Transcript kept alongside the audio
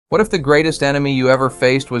What if the greatest enemy you ever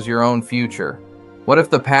faced was your own future? What if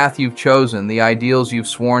the path you've chosen, the ideals you've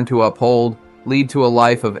sworn to uphold, lead to a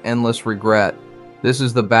life of endless regret? This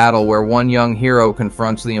is the battle where one young hero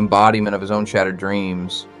confronts the embodiment of his own shattered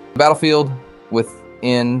dreams. The battlefield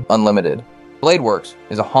within Unlimited. Blade Works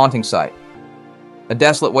is a haunting sight. A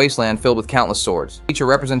desolate wasteland filled with countless swords, each a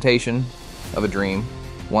representation of a dream,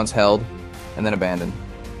 once held and then abandoned.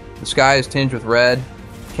 The sky is tinged with red,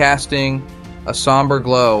 casting a somber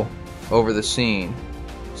glow over the scene.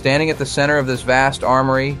 Standing at the center of this vast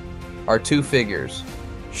armory are two figures,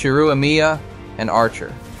 Shirou Emiya and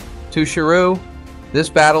Archer. To Shirou, this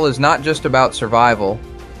battle is not just about survival,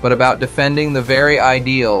 but about defending the very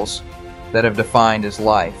ideals that have defined his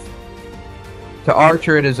life. To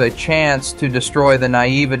Archer, it is a chance to destroy the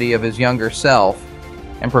naivety of his younger self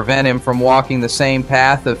and prevent him from walking the same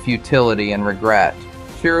path of futility and regret.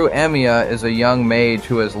 Shirou Emiya is a young mage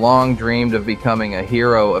who has long dreamed of becoming a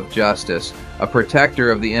hero of justice, a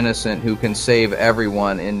protector of the innocent who can save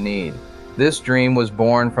everyone in need. This dream was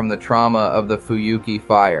born from the trauma of the Fuyuki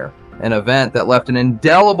fire, an event that left an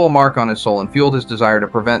indelible mark on his soul and fueled his desire to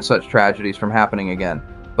prevent such tragedies from happening again.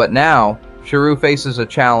 But now, Shirou faces a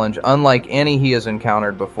challenge unlike any he has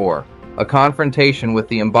encountered before, a confrontation with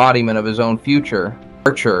the embodiment of his own future,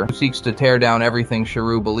 Archer, who seeks to tear down everything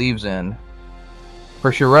Shirou believes in.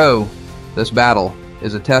 For Shirou, this battle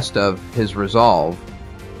is a test of his resolve.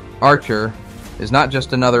 Archer is not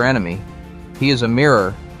just another enemy, he is a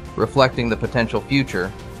mirror reflecting the potential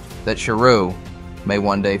future that Shirou may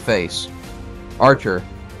one day face. Archer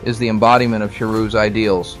is the embodiment of Shirou's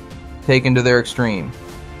ideals, taken to their extreme,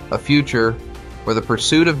 a future where the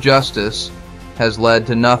pursuit of justice has led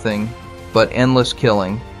to nothing but endless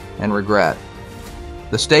killing and regret.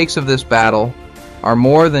 The stakes of this battle are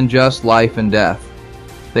more than just life and death.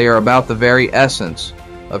 They are about the very essence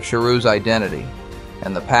of Shirou's identity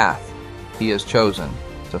and the path he has chosen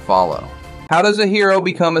to follow. How does a hero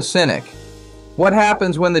become a cynic? What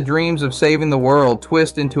happens when the dreams of saving the world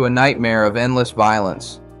twist into a nightmare of endless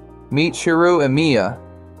violence? Meet Shirou Emiya,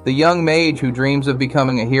 the young mage who dreams of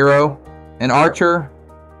becoming a hero, and Archer,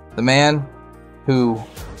 the man who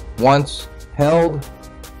once held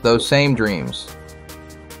those same dreams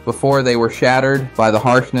before they were shattered by the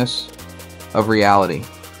harshness of reality.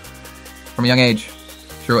 From a young age,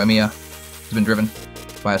 Shirou Emiya has been driven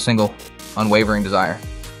by a single, unwavering desire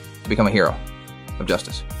to become a hero of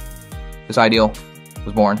justice. This ideal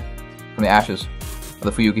was born from the ashes of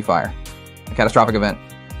the Fuyuki fire, a catastrophic event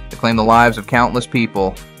that claimed the lives of countless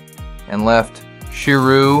people and left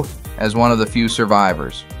Shirou as one of the few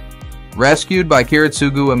survivors. Rescued by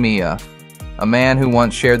Kiritsugu Emiya, a man who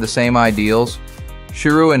once shared the same ideals,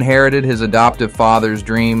 Shirou inherited his adoptive father's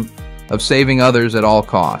dream of saving others at all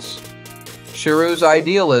costs. Shirou's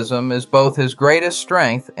idealism is both his greatest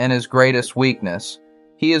strength and his greatest weakness.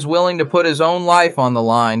 He is willing to put his own life on the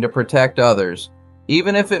line to protect others,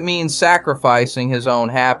 even if it means sacrificing his own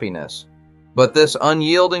happiness. But this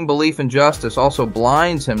unyielding belief in justice also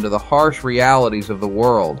blinds him to the harsh realities of the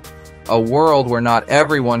world, a world where not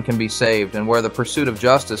everyone can be saved and where the pursuit of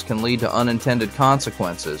justice can lead to unintended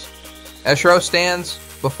consequences. As Shirou stands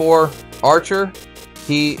before Archer,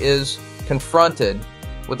 he is confronted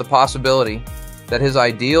with the possibility that his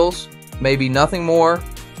ideals may be nothing more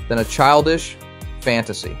than a childish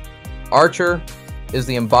fantasy. Archer is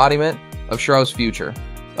the embodiment of Shirou's future,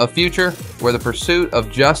 a future where the pursuit of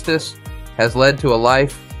justice has led to a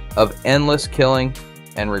life of endless killing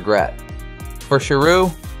and regret. For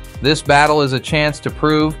Shirou, this battle is a chance to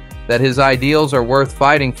prove that his ideals are worth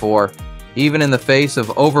fighting for, even in the face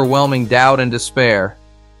of overwhelming doubt and despair.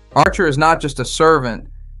 Archer is not just a servant,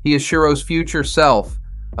 he is Shirou's future self,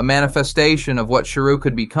 a manifestation of what Shirou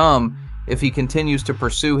could become if he continues to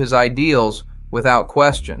pursue his ideals without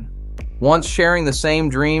question. Once sharing the same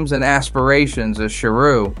dreams and aspirations as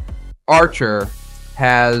Shirou, Archer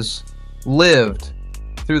has lived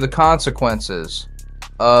through the consequences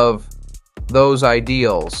of those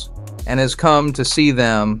ideals and has come to see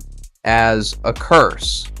them as a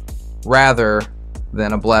curse rather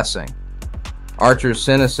than a blessing. Archer's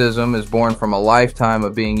cynicism is born from a lifetime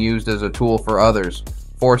of being used as a tool for others,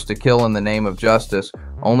 forced to kill in the name of justice,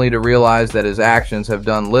 only to realize that his actions have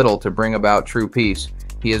done little to bring about true peace.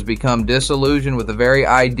 He has become disillusioned with the very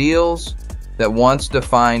ideals that once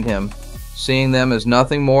defined him, seeing them as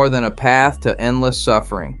nothing more than a path to endless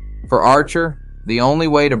suffering. For Archer, the only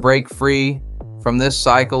way to break free from this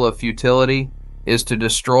cycle of futility is to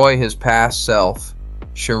destroy his past self,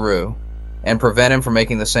 Shirou, and prevent him from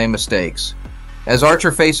making the same mistakes. As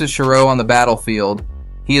Archer faces Shirou on the battlefield,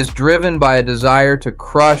 he is driven by a desire to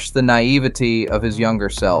crush the naivety of his younger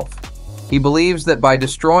self. He believes that by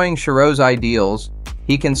destroying Shiro's ideals,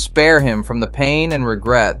 he can spare him from the pain and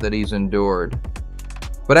regret that he's endured.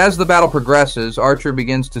 But as the battle progresses, Archer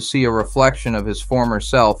begins to see a reflection of his former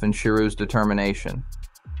self in Shiro's determination.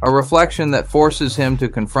 A reflection that forces him to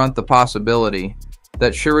confront the possibility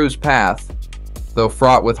that Shiro's path, though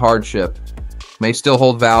fraught with hardship, may still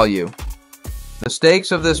hold value. The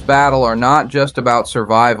stakes of this battle are not just about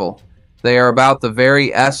survival. They are about the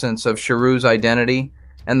very essence of Shiro's identity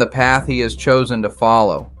and the path he has chosen to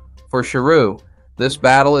follow. For Shiro, this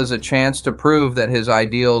battle is a chance to prove that his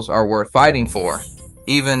ideals are worth fighting for,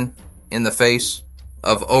 even in the face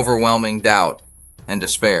of overwhelming doubt and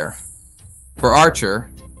despair. For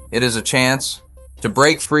Archer, it is a chance to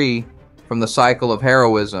break free from the cycle of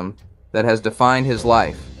heroism that has defined his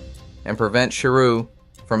life and prevent Shiro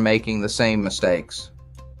from making the same mistakes.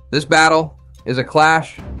 This battle is a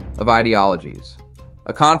clash of ideologies,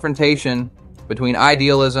 a confrontation between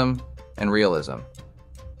idealism and realism.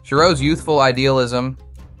 Shiro's youthful idealism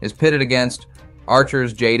is pitted against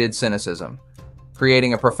Archer's jaded cynicism,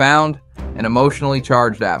 creating a profound and emotionally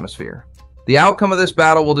charged atmosphere. The outcome of this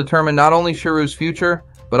battle will determine not only Shiro's future,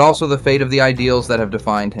 but also the fate of the ideals that have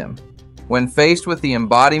defined him. When faced with the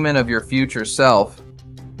embodiment of your future self,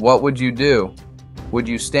 what would you do? Would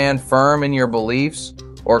you stand firm in your beliefs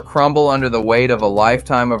or crumble under the weight of a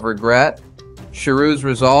lifetime of regret? Shiro's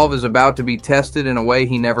resolve is about to be tested in a way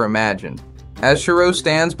he never imagined. As Shiro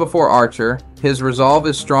stands before Archer, his resolve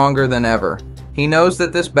is stronger than ever. He knows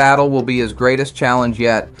that this battle will be his greatest challenge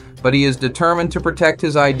yet, but he is determined to protect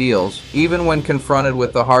his ideals, even when confronted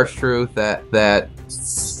with the harsh truth that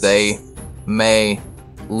they may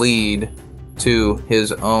lead to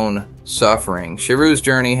his own suffering. Shiro's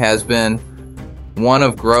journey has been one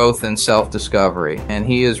of growth and self-discovery, and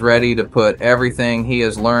he is ready to put everything he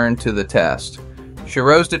has learned to the test.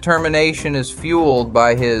 Shiro's determination is fueled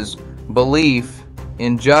by his belief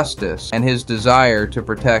in justice and his desire to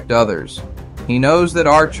protect others. He knows that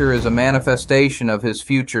Archer is a manifestation of his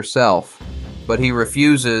future self, but he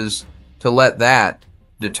refuses to let that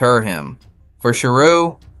deter him. For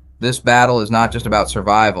Shiro, this battle is not just about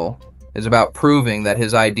survival. It's about proving that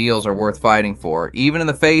his ideals are worth fighting for, even in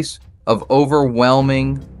the face of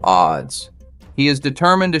overwhelming odds. He is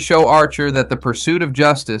determined to show Archer that the pursuit of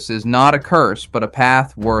justice is not a curse, but a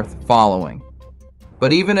path worth following.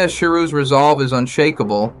 But even as Shiro's resolve is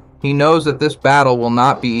unshakable, he knows that this battle will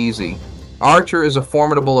not be easy. Archer is a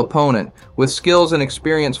formidable opponent, with skills and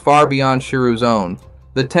experience far beyond Shiro's own.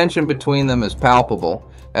 The tension between them is palpable,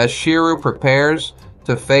 as Shiro prepares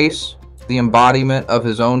to face the embodiment of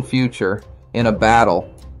his own future in a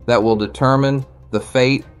battle that will determine the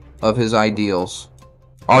fate of his ideals.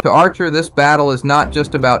 To Archer, this battle is not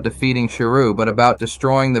just about defeating Shiro, but about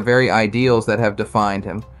destroying the very ideals that have defined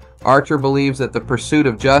him. Archer believes that the pursuit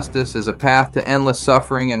of justice is a path to endless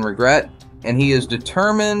suffering and regret, and he is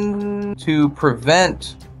determined to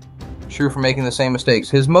prevent Shiro from making the same mistakes.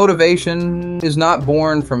 His motivation is not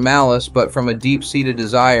born from malice, but from a deep-seated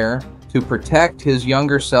desire to protect his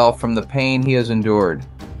younger self from the pain he has endured.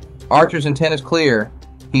 Archer's intent is clear.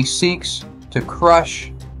 He seeks to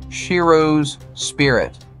crush Shiro's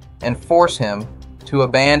spirit and force him to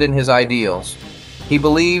abandon his ideals. He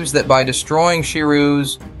believes that by destroying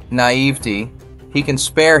Shiro's naivety, he can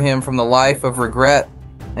spare him from the life of regret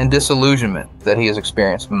and disillusionment that he has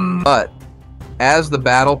experienced. But as the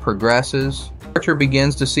battle progresses, Archer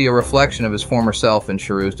begins to see a reflection of his former self in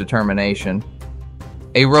Shiro's determination.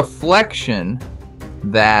 A reflection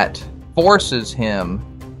that forces him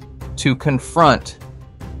to confront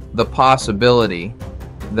the possibility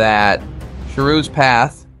that Shiro's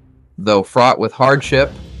path, though fraught with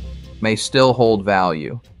hardship, may still hold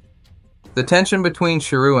value. The tension between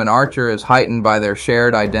Shiro and Archer is heightened by their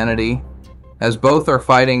shared identity, as both are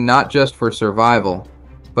fighting not just for survival,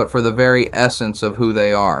 but for the very essence of who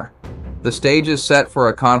they are. The stage is set for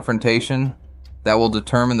a confrontation that will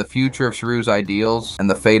determine the future of Shiro's ideals and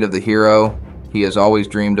the fate of the hero he has always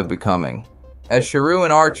dreamed of becoming. As Shiro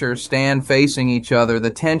and Archer stand facing each other, the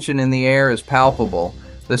tension in the air is palpable.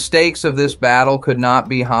 The stakes of this battle could not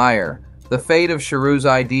be higher. The fate of Shiro's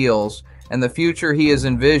ideals and the future he has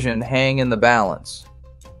envisioned hang in the balance.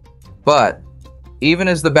 But even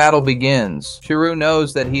as the battle begins, Shiro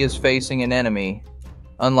knows that he is facing an enemy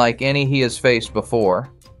unlike any he has faced before.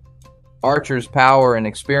 Archer's power and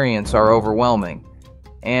experience are overwhelming,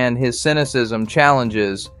 and his cynicism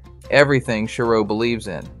challenges everything Shiro believes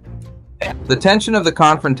in. The tension of the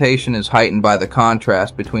confrontation is heightened by the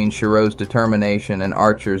contrast between Shiro's determination and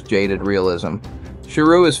Archer's jaded realism.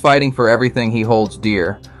 Shiro is fighting for everything he holds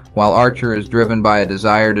dear, while Archer is driven by a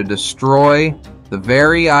desire to destroy the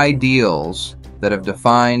very ideals that have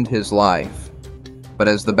defined his life. But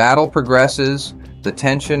as the battle progresses, the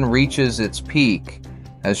tension reaches its peak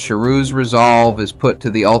as Shiru's resolve is put to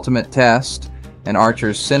the ultimate test and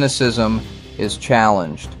Archer's cynicism is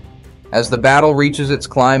challenged. As the battle reaches its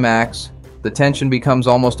climax, the tension becomes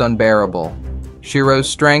almost unbearable. Shiro's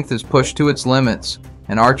strength is pushed to its limits,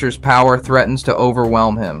 and Archer's power threatens to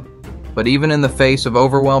overwhelm him. But even in the face of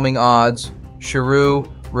overwhelming odds,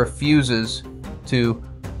 Shiru refuses to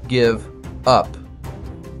give up.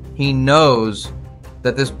 He knows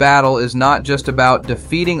that this battle is not just about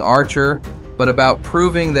defeating Archer, but about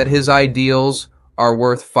proving that his ideals are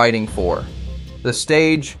worth fighting for. The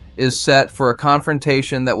stage is set for a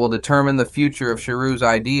confrontation that will determine the future of Shiru's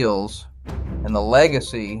ideals and the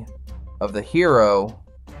legacy of the hero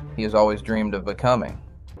he has always dreamed of becoming.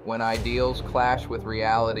 When ideals clash with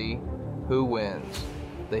reality, who wins?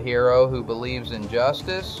 The hero who believes in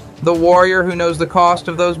justice? The warrior who knows the cost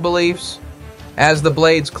of those beliefs? As the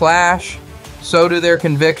blades clash, so do their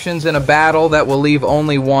convictions in a battle that will leave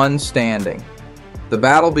only one standing. The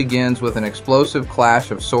battle begins with an explosive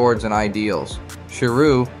clash of swords and ideals.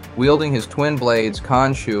 Shiru, wielding his twin blades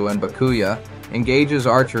Khonshu and Bakuya, engages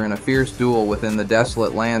Archer in a fierce duel within the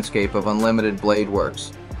desolate landscape of unlimited blade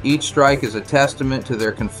works. Each strike is a testament to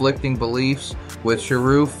their conflicting beliefs, with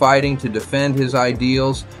Shiru fighting to defend his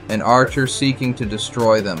ideals and Archer seeking to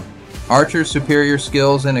destroy them. Archer's superior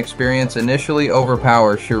skills and experience initially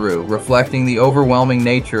overpower Shiru, reflecting the overwhelming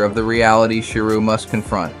nature of the reality Shiru must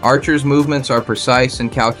confront. Archer's movements are precise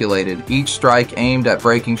and calculated, each strike aimed at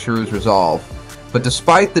breaking Shiru's resolve. But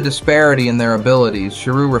despite the disparity in their abilities,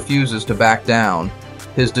 Shiru refuses to back down.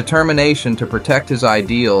 His determination to protect his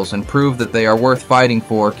ideals and prove that they are worth fighting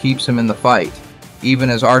for keeps him in the fight, even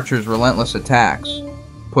as Archer's relentless attacks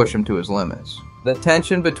push him to his limits. The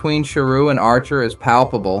tension between Shiru and Archer is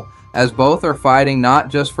palpable, as both are fighting not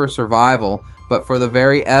just for survival, but for the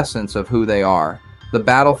very essence of who they are. The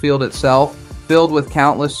battlefield itself, filled with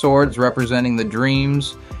countless swords representing the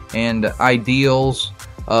dreams and ideals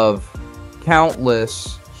of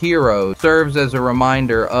countless heroes, serves as a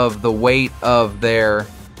reminder of the weight of their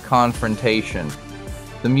confrontation.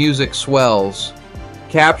 The music swells,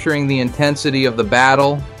 capturing the intensity of the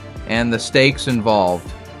battle and the stakes involved.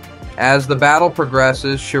 As the battle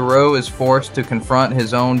progresses, Shiru is forced to confront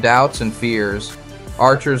his own doubts and fears.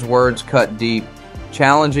 Archer's words cut deep,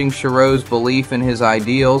 challenging Shiru's belief in his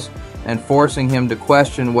ideals and forcing him to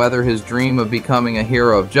question whether his dream of becoming a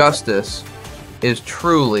hero of justice is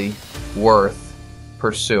truly worth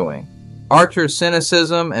pursuing. Archer's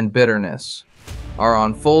cynicism and bitterness are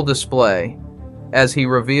on full display as he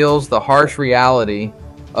reveals the harsh reality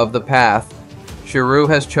of the path Shiru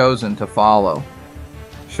has chosen to follow.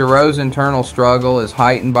 Shiru's internal struggle is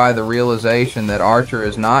heightened by the realization that Archer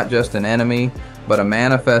is not just an enemy, but a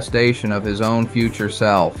manifestation of his own future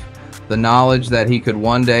self. The knowledge that he could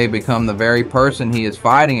one day become the very person he is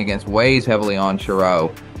fighting against weighs heavily on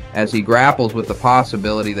Shiru, as he grapples with the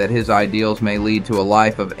possibility that his ideals may lead to a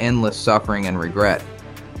life of endless suffering and regret.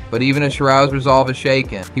 But even as Shiru's resolve is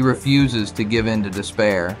shaken, he refuses to give in to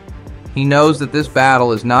despair. He knows that this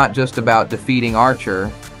battle is not just about defeating Archer,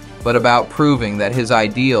 but about proving that his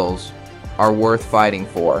ideals are worth fighting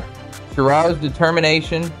for. Shiru's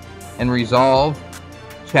determination and resolve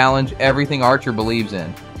challenge everything Archer believes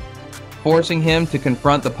in, forcing him to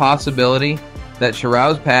confront the possibility that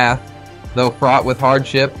Shiru's path, though fraught with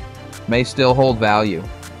hardship, may still hold value.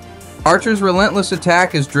 Archer's relentless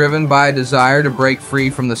attack is driven by a desire to break free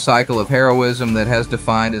from the cycle of heroism that has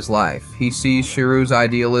defined his life. He sees Shiru's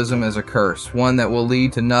idealism as a curse, one that will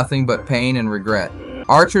lead to nothing but pain and regret.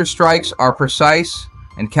 Archer's strikes are precise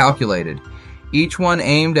and calculated, each one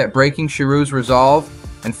aimed at breaking Shiru's resolve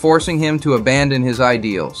and forcing him to abandon his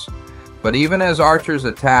ideals. But even as Archer's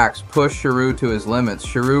attacks push Shiru to his limits,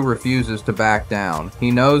 Shiru refuses to back down.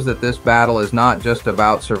 He knows that this battle is not just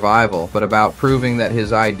about survival, but about proving that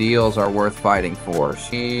his ideals are worth fighting for.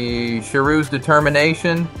 Shiru's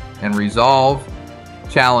determination and resolve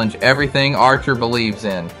challenge everything Archer believes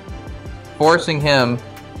in, forcing him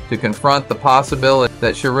to confront the possibility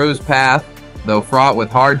that Shiru's path, though fraught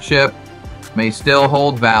with hardship, may still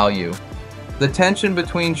hold value. The tension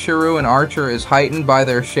between Shiru and Archer is heightened by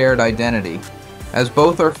their shared identity, as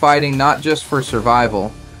both are fighting not just for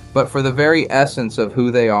survival, but for the very essence of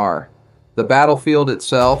who they are. The battlefield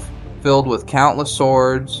itself, filled with countless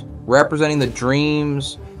swords, representing the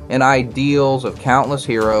dreams and ideals of countless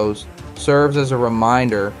heroes, serves as a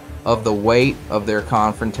reminder of the weight of their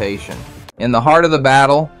confrontation. In the heart of the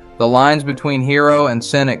battle, the lines between hero and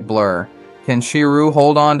cynic blur. Can Shiru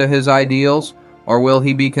hold on to his ideals, or will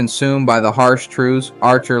he be consumed by the harsh truths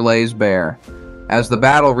Archer lays bare? As the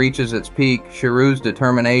battle reaches its peak, Shiru's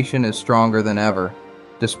determination is stronger than ever.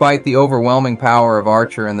 Despite the overwhelming power of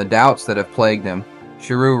Archer and the doubts that have plagued him,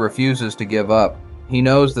 Shiru refuses to give up. He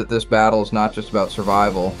knows that this battle is not just about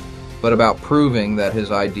survival, but about proving that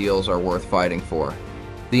his ideals are worth fighting for.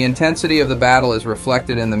 The intensity of the battle is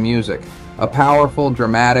reflected in the music, a powerful,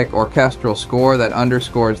 dramatic, orchestral score that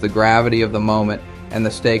underscores the gravity of the moment and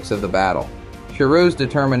the stakes of the battle. Shiru's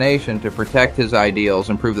determination to protect his ideals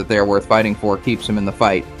and prove that they are worth fighting for keeps him in the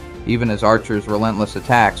fight, even as Archer's relentless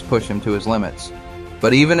attacks push him to his limits.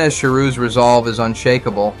 But even as Shiru's resolve is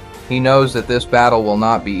unshakable, he knows that this battle will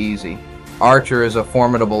not be easy. Archer is a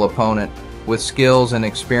formidable opponent, with skills and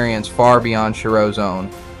experience far beyond Shiru's own.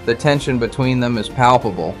 The tension between them is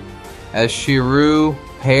palpable, as Shiru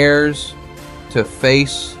prepares to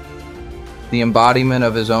face the embodiment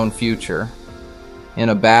of his own future in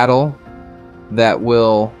a battle that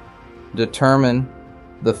will determine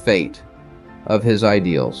the fate of his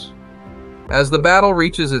ideals. As the battle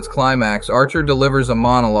reaches its climax, Archer delivers a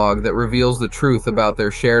monologue that reveals the truth about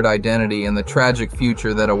their shared identity and the tragic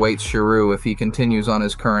future that awaits Shiru if he continues on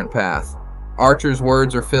his current path. Archer's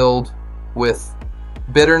words are filled with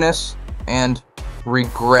bitterness and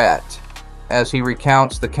regret as he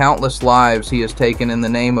recounts the countless lives he has taken in the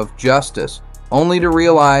name of justice, only to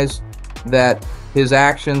realize that his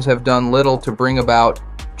actions have done little to bring about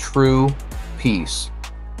true peace.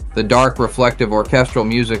 The dark, reflective orchestral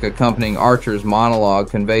music accompanying Archer's monologue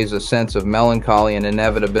conveys a sense of melancholy and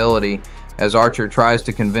inevitability as Archer tries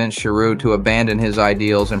to convince Shiru to abandon his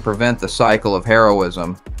ideals and prevent the cycle of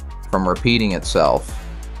heroism from repeating itself.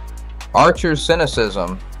 Archer's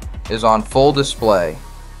cynicism is on full display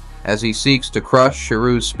as he seeks to crush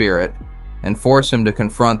Shiru's spirit and force him to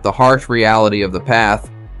confront the harsh reality of the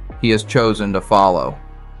path he has chosen to follow.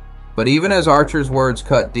 But even as Archer's words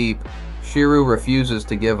cut deep, Shiru refuses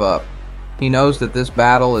to give up. He knows that this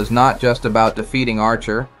battle is not just about defeating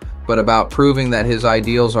Archer, but about proving that his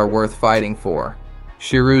ideals are worth fighting for.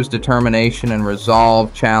 Shiru's determination and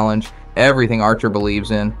resolve challenge everything Archer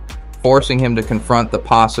believes in, forcing him to confront the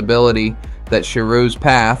possibility that Shiru's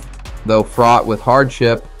path, though fraught with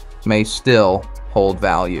hardship, may still hold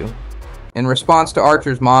value. In response to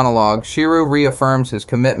Archer's monologue, Shiru reaffirms his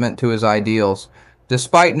commitment to his ideals,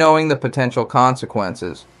 despite knowing the potential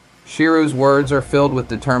consequences. Shiru's words are filled with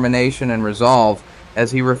determination and resolve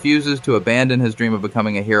as he refuses to abandon his dream of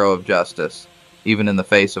becoming a hero of justice, even in the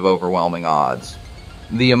face of overwhelming odds.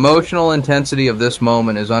 The emotional intensity of this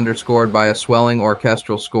moment is underscored by a swelling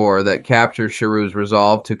orchestral score that captures Shiru's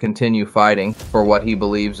resolve to continue fighting for what he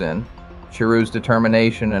believes in. Shiru's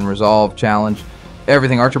determination and resolve challenge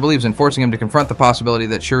everything Archer believes in, forcing him to confront the possibility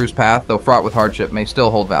that Shiru's path, though fraught with hardship, may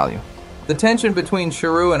still hold value. The tension between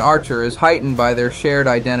Shiru and Archer is heightened by their shared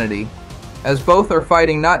identity, as both are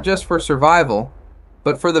fighting not just for survival,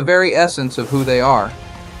 but for the very essence of who they are.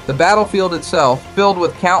 The battlefield itself, filled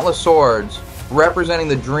with countless swords, representing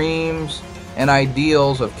the dreams and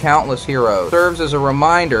ideals of countless heroes, serves as a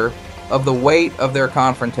reminder of the weight of their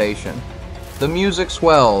confrontation. The music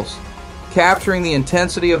swells, capturing the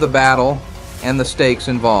intensity of the battle and the stakes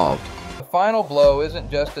involved. The final blow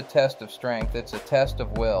isn't just a test of strength, it's a test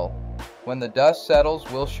of will. When the dust settles,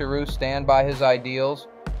 will Shiru stand by his ideals,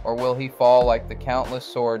 or will he fall like the countless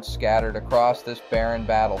swords scattered across this barren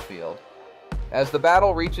battlefield? As the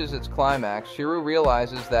battle reaches its climax, Shiru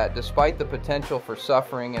realizes that despite the potential for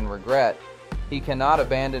suffering and regret, he cannot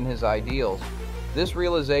abandon his ideals. This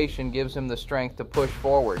realization gives him the strength to push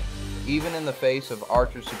forward, even in the face of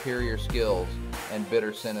Archer's superior skills and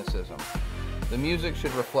bitter cynicism. The music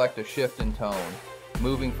should reflect a shift in tone,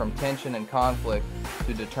 moving from tension and conflict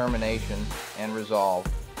to determination and resolve.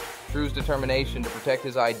 Shiru's determination to protect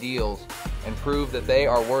his ideals and prove that they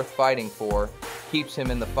are worth fighting for keeps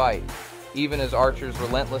him in the fight, even as Archer's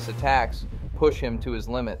relentless attacks push him to his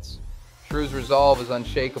limits. Shiru's resolve is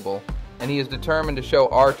unshakable, and he is determined to show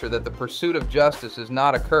Archer that the pursuit of justice is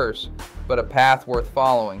not a curse, but a path worth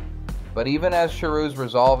following. But even as Shiru's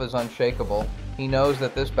resolve is unshakable, he knows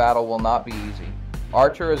that this battle will not be easy.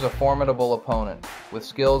 Archer is a formidable opponent, with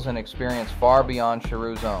skills and experience far beyond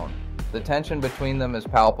Shiru's own. The tension between them is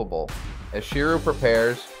palpable, as Shiru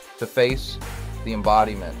prepares to face the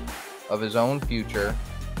embodiment of his own future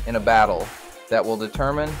in a battle that will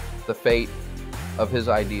determine the fate of his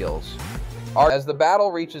ideals. As the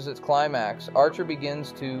battle reaches its climax, Archer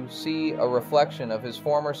begins to see a reflection of his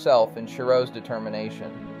former self in Shiru's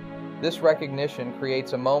determination. This recognition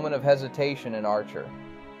creates a moment of hesitation in Archer,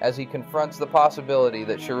 as he confronts the possibility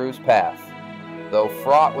that Shiru's path, though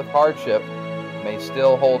fraught with hardship, may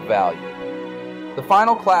still hold value. The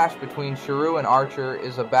final clash between Shiru and Archer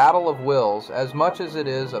is a battle of wills as much as it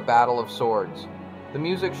is a battle of swords. The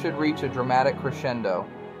music should reach a dramatic crescendo,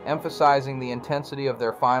 emphasizing the intensity of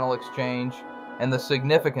their final exchange and the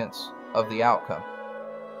significance of the outcome.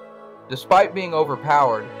 Despite being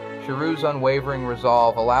overpowered, Shiru's unwavering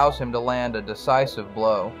resolve allows him to land a decisive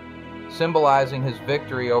blow, symbolizing his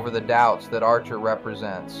victory over the doubts that Archer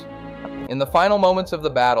represents. In the final moments of the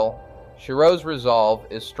battle, Shiro's resolve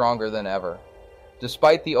is stronger than ever.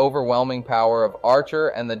 Despite the overwhelming power of Archer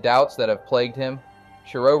and the doubts that have plagued him,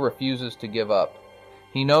 Shiro refuses to give up.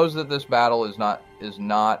 He knows that this battle is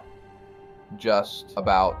not just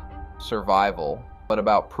about survival, but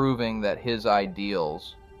about proving that his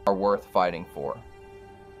ideals are worth fighting for.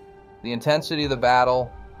 The intensity of the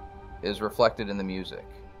battle is reflected in the music.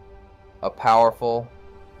 A powerful,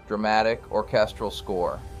 dramatic orchestral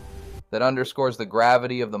score that underscores the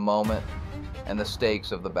gravity of the moment and the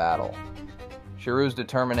stakes of the battle. Shiru's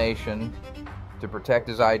determination to protect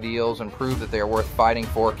his ideals and prove that they are worth fighting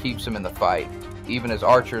for keeps him in the fight, even as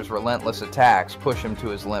Archer's relentless attacks push him to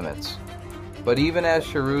his limits. But even as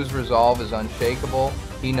Shiru's resolve is unshakable,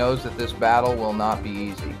 he knows that this battle will not be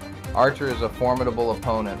easy. Archer is a formidable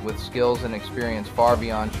opponent with skills and experience far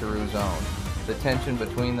beyond Shiru's own. The tension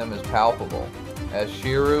between them is palpable, as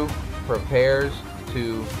Shiru prepares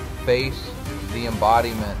to face the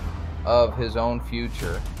embodiment of his own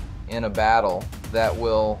future in a battle that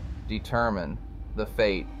will determine the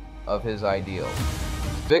fate of his ideals.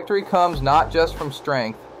 Victory comes not just from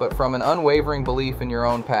strength, but from an unwavering belief in your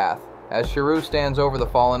own path. As Shiru stands over the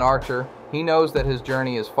fallen Archer, he knows that his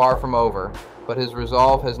journey is far from over, but his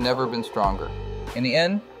resolve has never been stronger. In the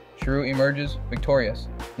end, Shiru emerges victorious,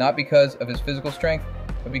 not because of his physical strength,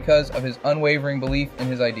 but because of his unwavering belief in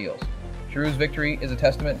his ideals. Shiru's victory is a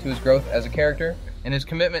testament to his growth as a character and his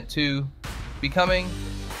commitment to becoming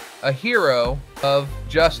a hero of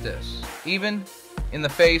justice, even in the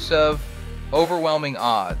face of overwhelming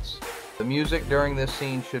odds. The music during this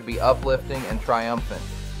scene should be uplifting and triumphant,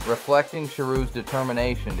 reflecting Shiru's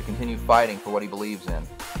determination to continue fighting for what he believes in.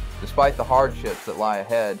 Despite the hardships that lie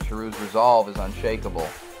ahead, Shiru's resolve is unshakable,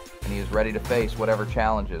 and he is ready to face whatever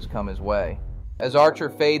challenges come his way. As Archer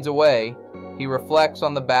fades away, he reflects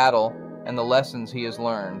on the battle and the lessons he has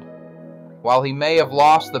learned. While he may have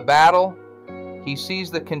lost the battle, he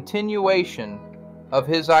sees the continuation of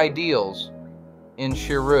his ideals in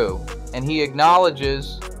Shiru, and he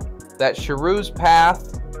acknowledges that Shiru's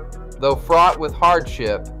path, though fraught with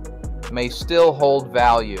hardship, may still hold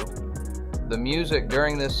value. The music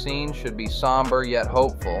during this scene should be somber yet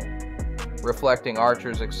hopeful, reflecting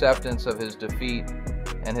Archer's acceptance of his defeat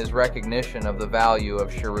and his recognition of the value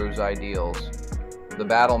of Shiru's ideals. The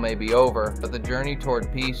battle may be over, but the journey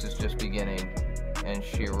toward peace is just beginning, and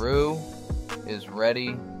Shiru is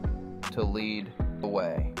ready to lead the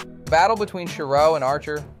way. The battle between Shiro and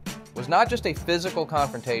Archer was not just a physical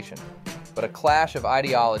confrontation, but a clash of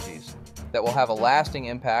ideologies that will have a lasting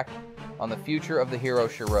impact on the future of the hero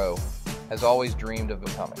Shiro has always dreamed of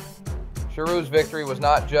becoming. Shiru's victory was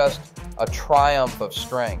not just a triumph of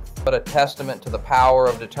strength, but a testament to the power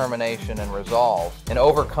of determination and resolve in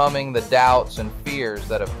overcoming the doubts and fears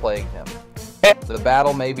that have plagued him. The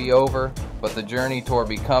battle may be over, but the journey toward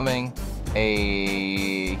becoming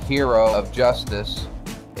a hero of justice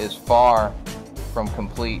is far from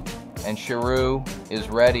complete, and Shiru is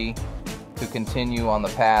ready to continue on the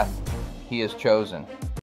path he has chosen.